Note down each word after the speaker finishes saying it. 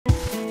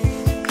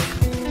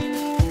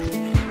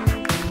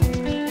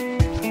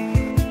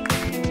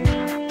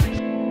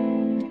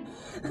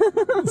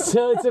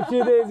So it's a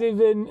few days we've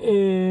been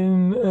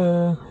in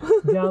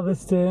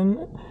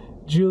Galveston,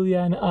 Julia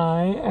and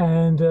I,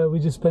 and we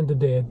just spent the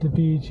day at the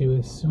beach. It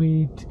was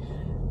sweet.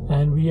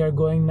 And we are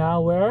going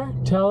now where?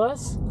 Tell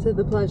us. To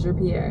the Pleasure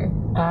Pier.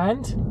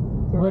 And?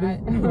 What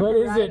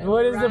is it?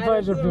 What is the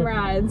Pleasure Pier?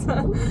 Rides.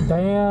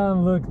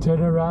 Damn, look, turn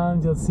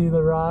around, you'll see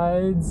the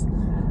rides.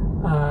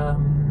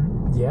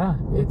 Yeah,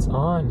 it's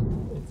on.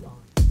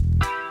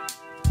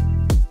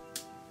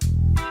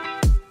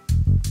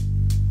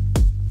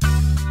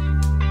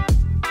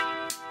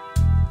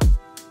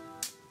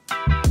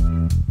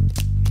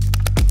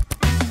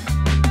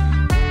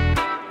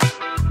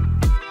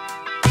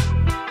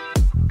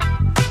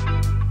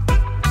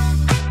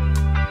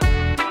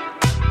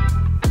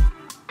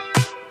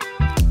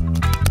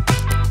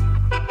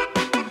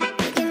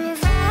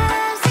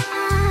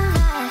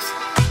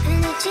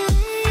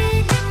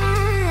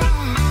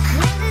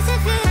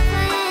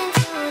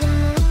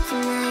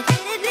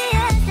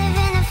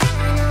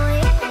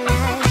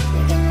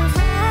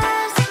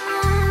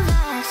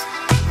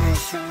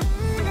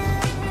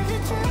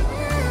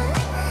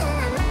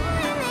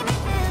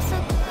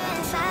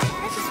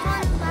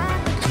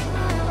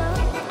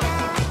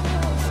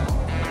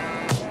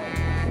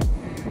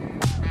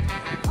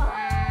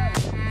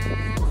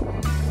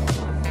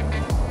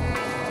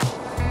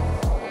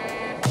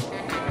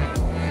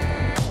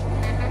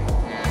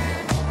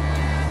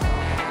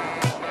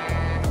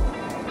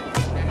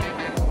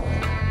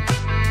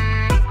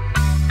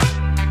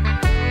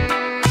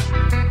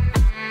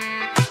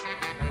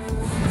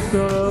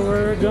 So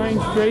we're going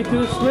straight to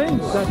the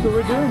swings. That's what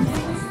we're doing.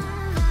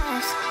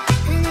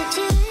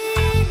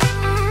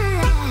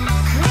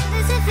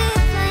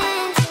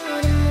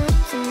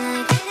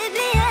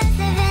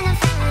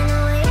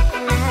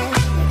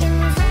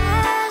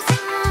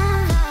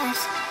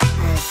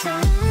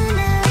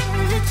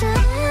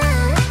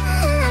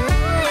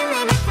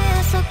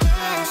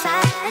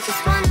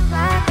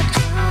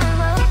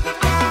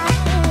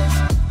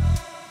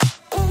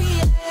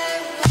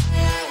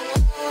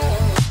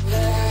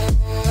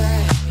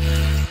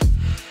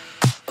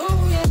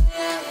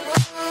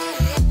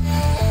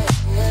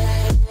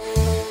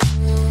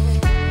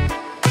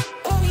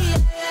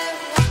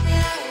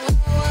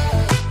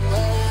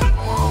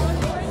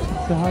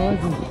 So how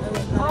was it?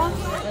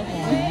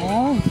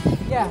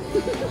 Yeah,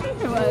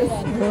 it was.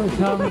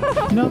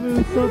 No, but it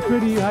was so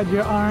pretty. You had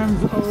your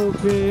arms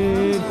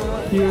open.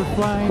 You were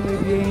flying like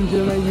the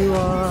angel that you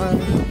are.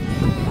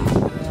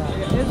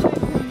 It's like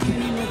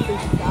communing with the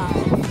sky.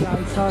 Yeah, I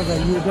saw that.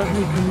 You were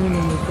definitely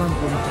communing with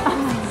something.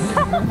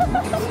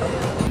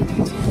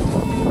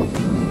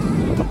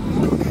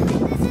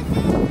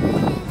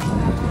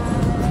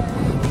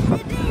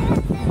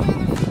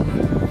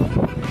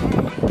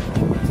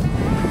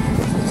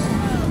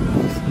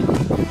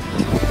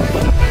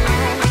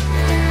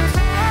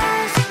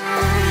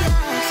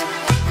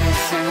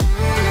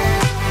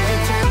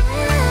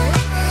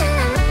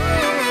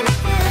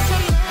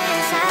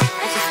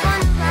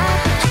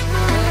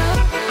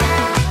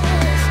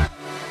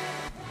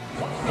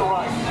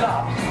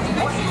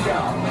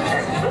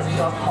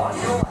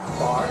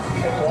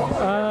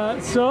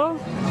 So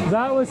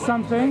that was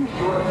something.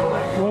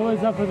 What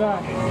was up with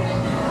that?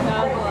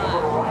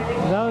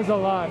 That was a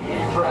lot. It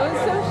was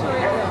so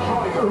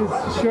short. It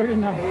was short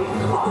enough.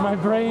 My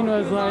brain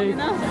was like,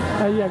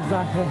 yeah,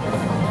 exactly.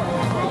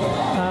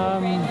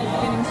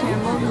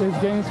 It was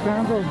getting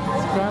scrambled.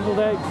 Scrambled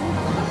eggs.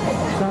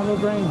 Scrambled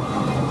brain.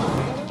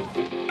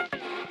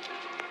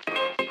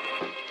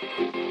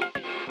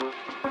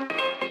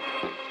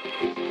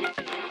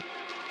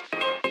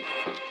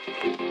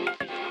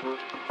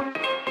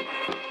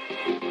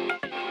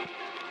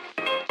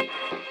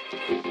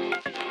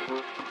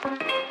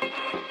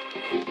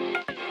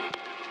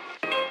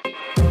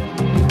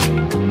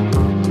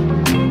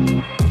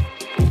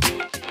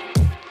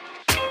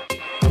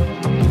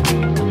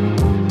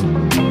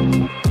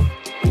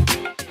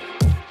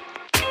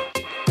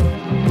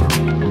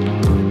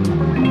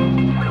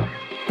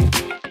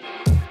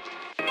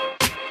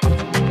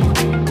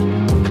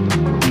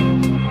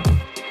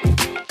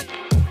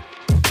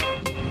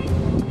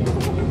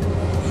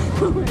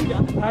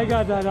 I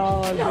got that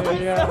all on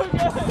video, yeah.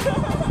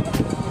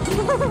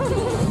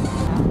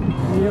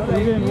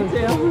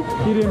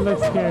 He didn't look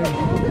scared.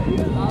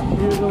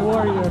 He was a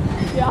warrior.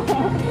 Yeah.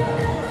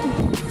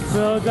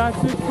 So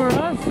that's it for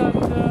us at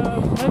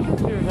Pleasure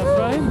Pier, that's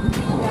right?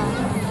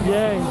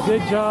 Yeah. Yay,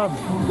 good job.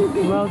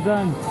 Well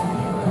done.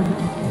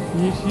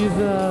 You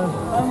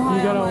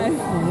got a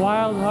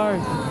wild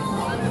heart.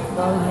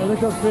 Oh, look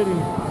how pretty.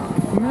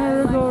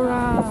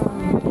 Merry-go-round.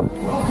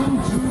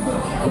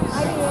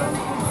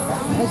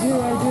 I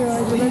do.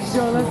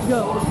 Let's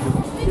go.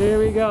 Here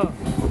we go.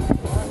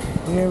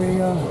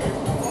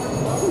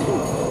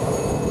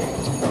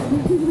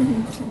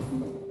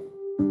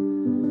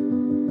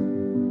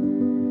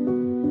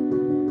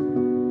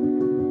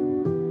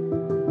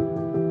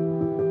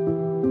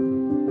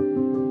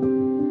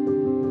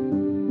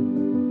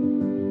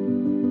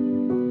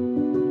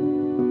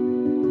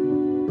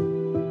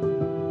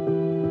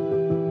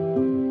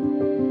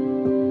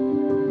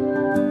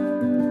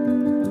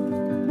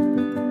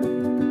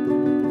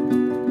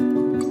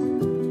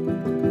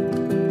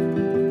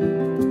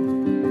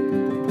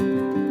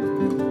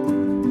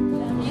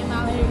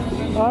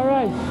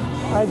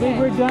 I think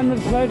we're done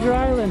with Pleasure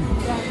Island.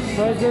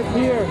 Pleasure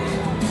Pier.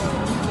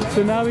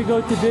 So now we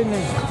go to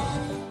dinner.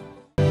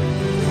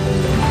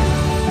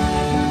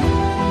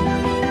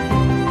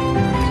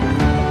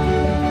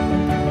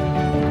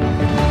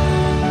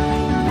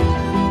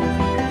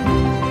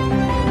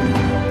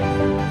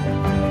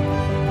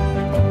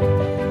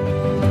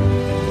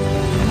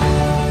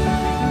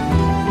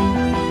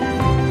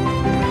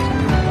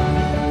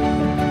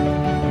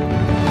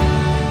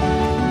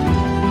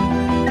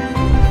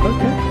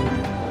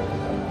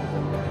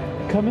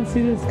 Come and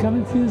see this, come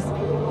and see this.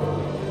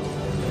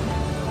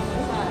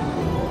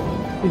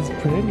 It's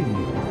pretty.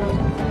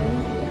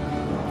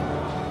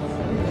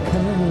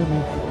 Come in,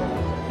 little.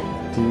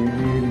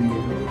 Dude.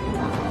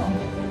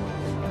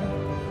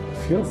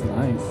 Feels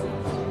nice.